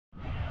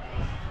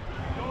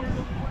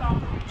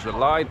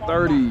July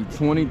 30,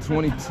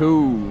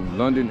 2022,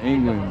 London,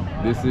 England.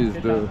 This is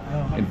the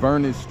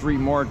Inverness Street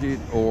Market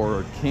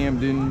or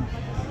Camden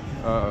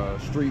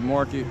Street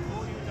Market.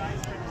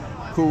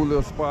 Cool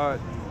little spot,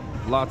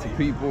 lots of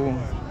people,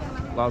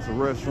 lots of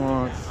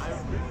restaurants.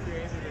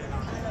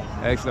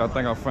 Actually, I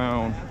think I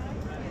found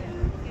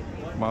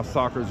my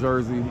soccer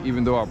jersey,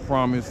 even though I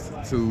promised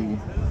to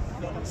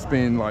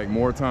spend like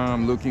more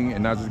time looking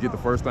and not just get the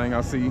first thing I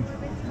see.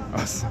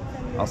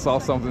 I saw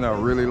something I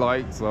really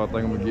liked, so I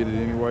think I'm gonna get it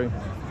anyway.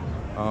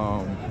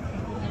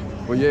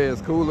 But yeah, it's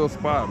a cool little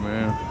spot,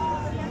 man.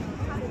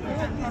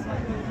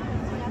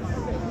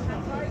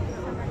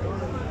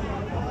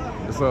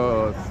 It's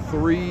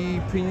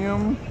 3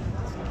 p.m.,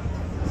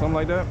 something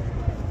like that.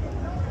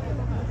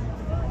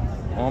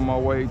 On my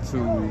way to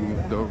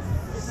the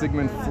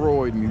Sigmund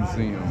Freud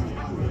Museum.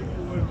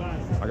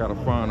 I gotta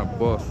find a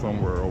bus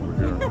somewhere over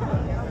here.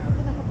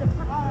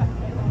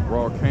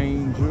 Raw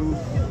cane juice.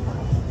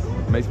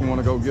 Makes me want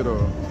to go get a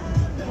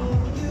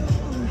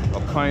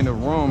pint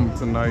of rum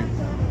tonight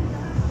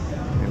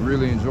and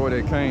really enjoy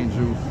that cane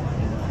juice.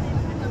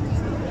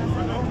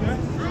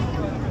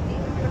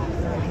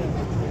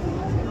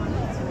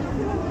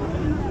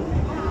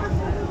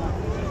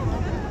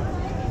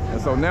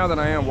 And so now that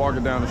I am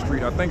walking down the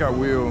street, I think I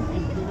will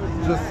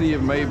just see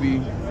if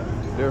maybe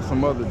there's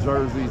some other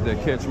jerseys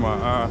that catch my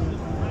eye.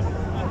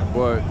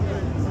 But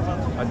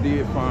I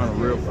did find a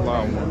real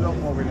fly one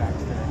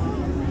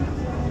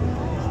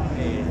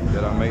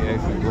that I may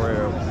actually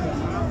grab.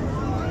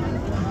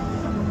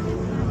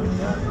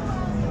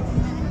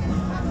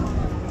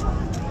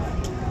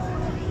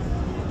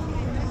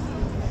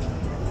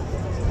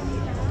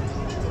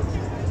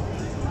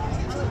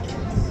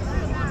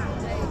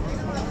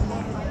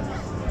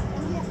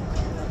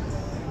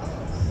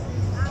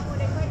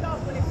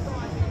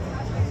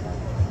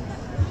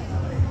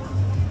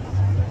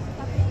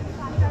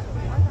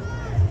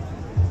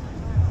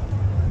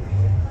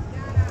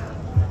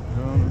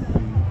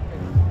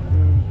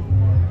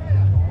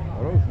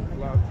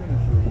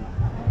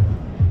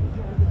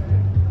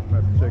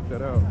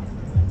 That out.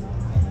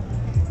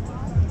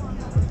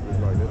 Looks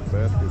like there's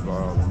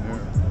basketball in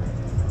there.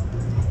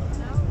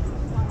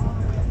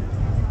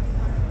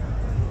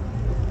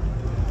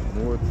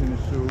 More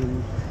tennis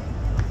shoes.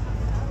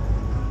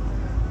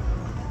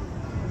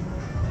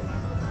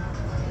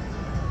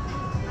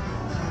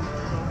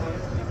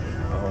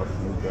 Oh,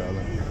 New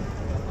Balance.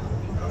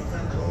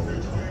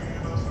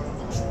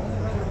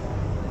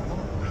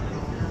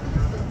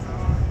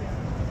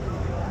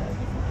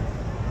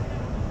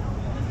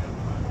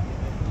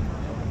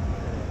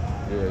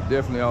 Yeah,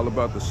 definitely all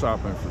about the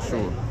shopping for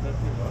sure.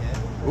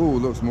 Ooh,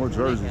 looks more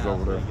jerseys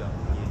over there.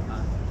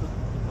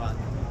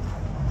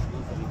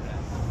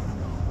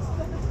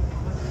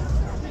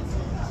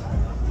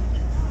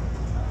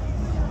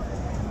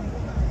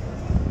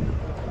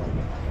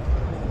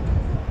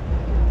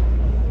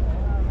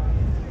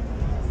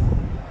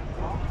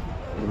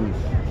 Ooh,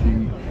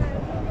 cheap.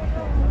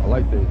 I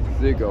like that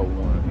Ziggo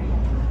one.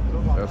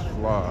 That's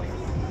fly.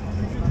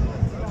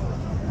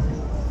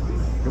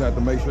 Gonna have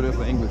to make sure that's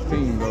an English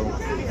team though.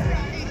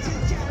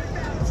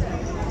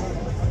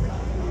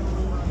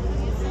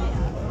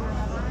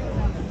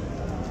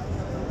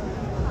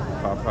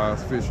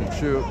 Popeye's fish and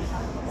chips.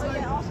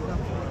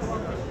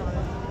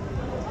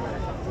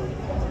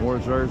 More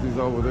jerseys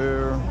over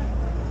there.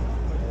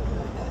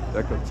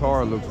 That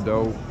Qatar looks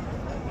dope.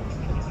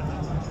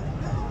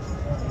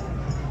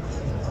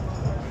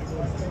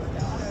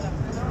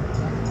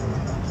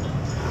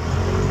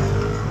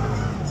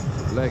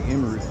 Black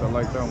Emirates, I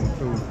like that one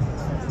too.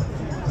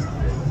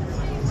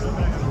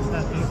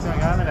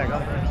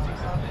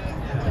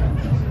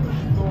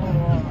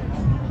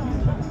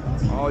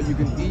 All you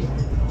can eat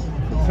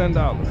for $10.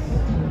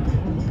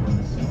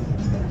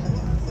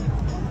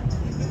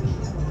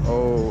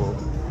 Oh,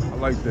 I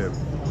like that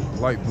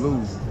light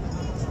blue.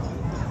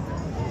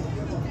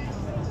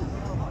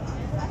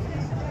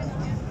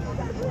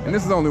 And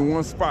this is only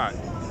one spot.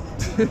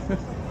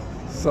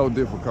 So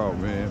difficult,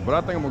 man. But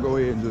I think I'm gonna go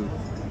ahead and just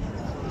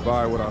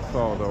buy what I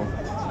saw though.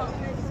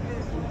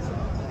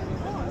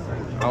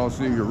 I don't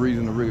see a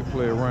reason to really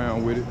play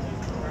around with it.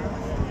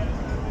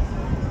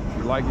 If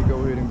you like it, go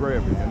ahead and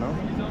grab it, you know?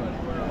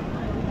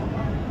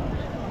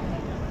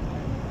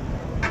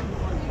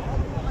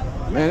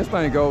 Man, this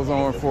thing goes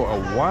on for a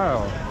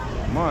while.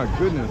 My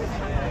goodness.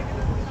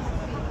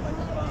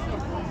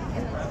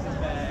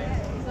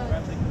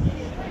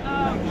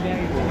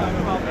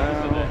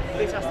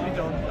 This has to be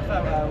done. A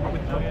photo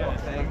with the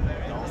thing.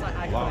 It's like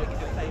iconic,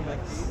 it's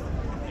famous.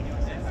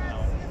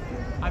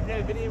 I've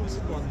never been here with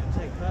someone to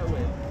take a photo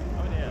with.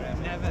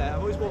 Never. I've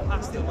always walked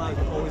past it like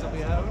always on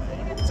my own.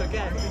 So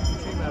again, it's a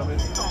true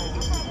moment.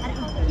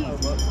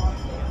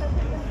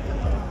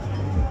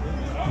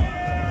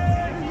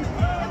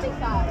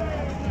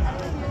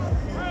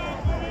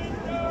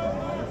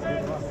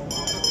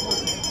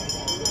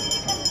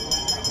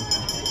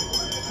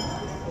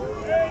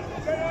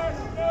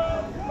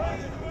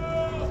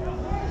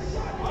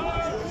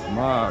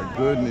 My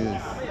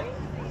goodness.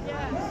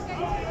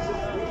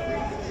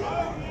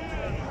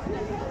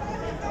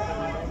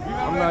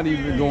 not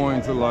even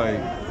going to like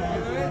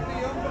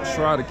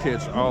try to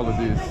catch all of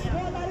this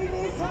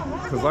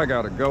because I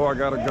gotta go.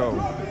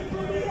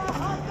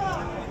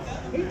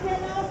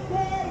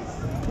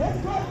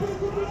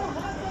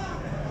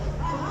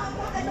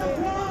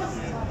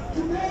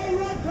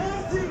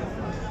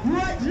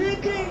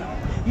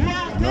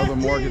 Another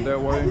market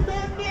that way.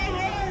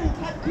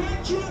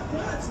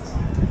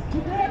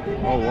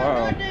 Oh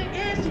wow.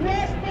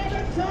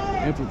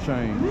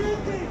 Interchange.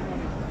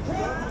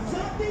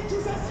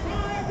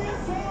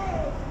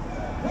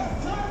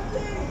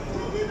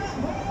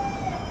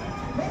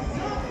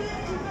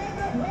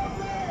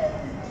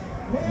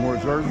 More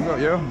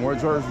jerseys, yeah, more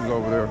jerseys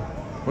over there.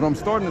 But I'm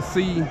starting to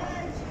see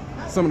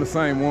some of the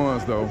same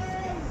ones though.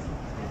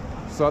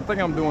 So I think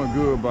I'm doing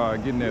good by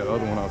getting that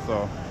other one I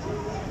saw.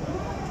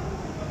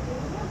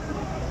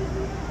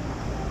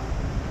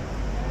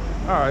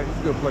 All right, it's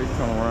a good place to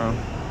come around.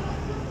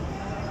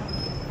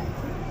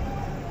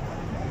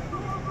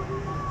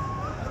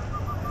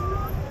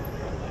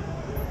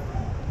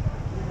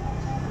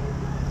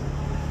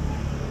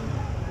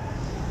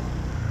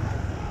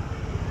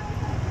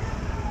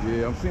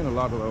 Yeah, I'm seeing a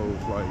lot of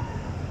those, like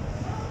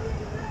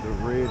the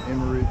red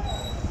Emirates.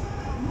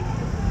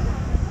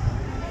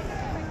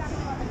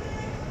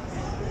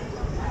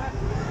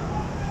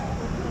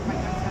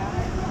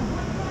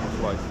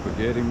 It's like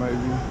spaghetti, maybe.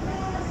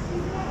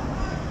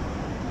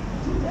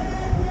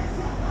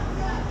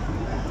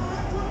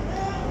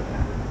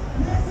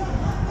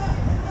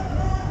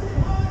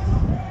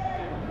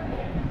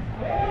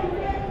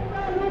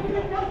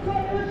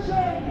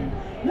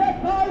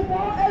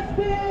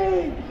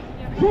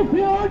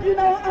 Fulfilled in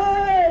our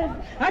eyes,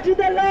 and to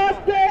the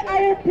last day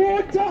I will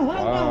put your hand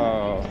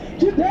Wow.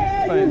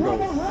 Today Thing you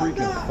goes have a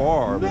freaking hunger.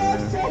 far, man.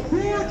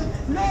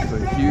 It's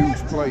a huge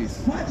place.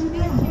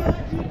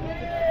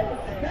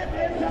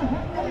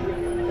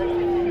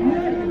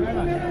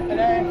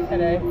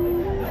 Hello.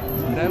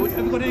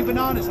 Have you got any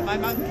bananas for my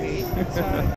monkey?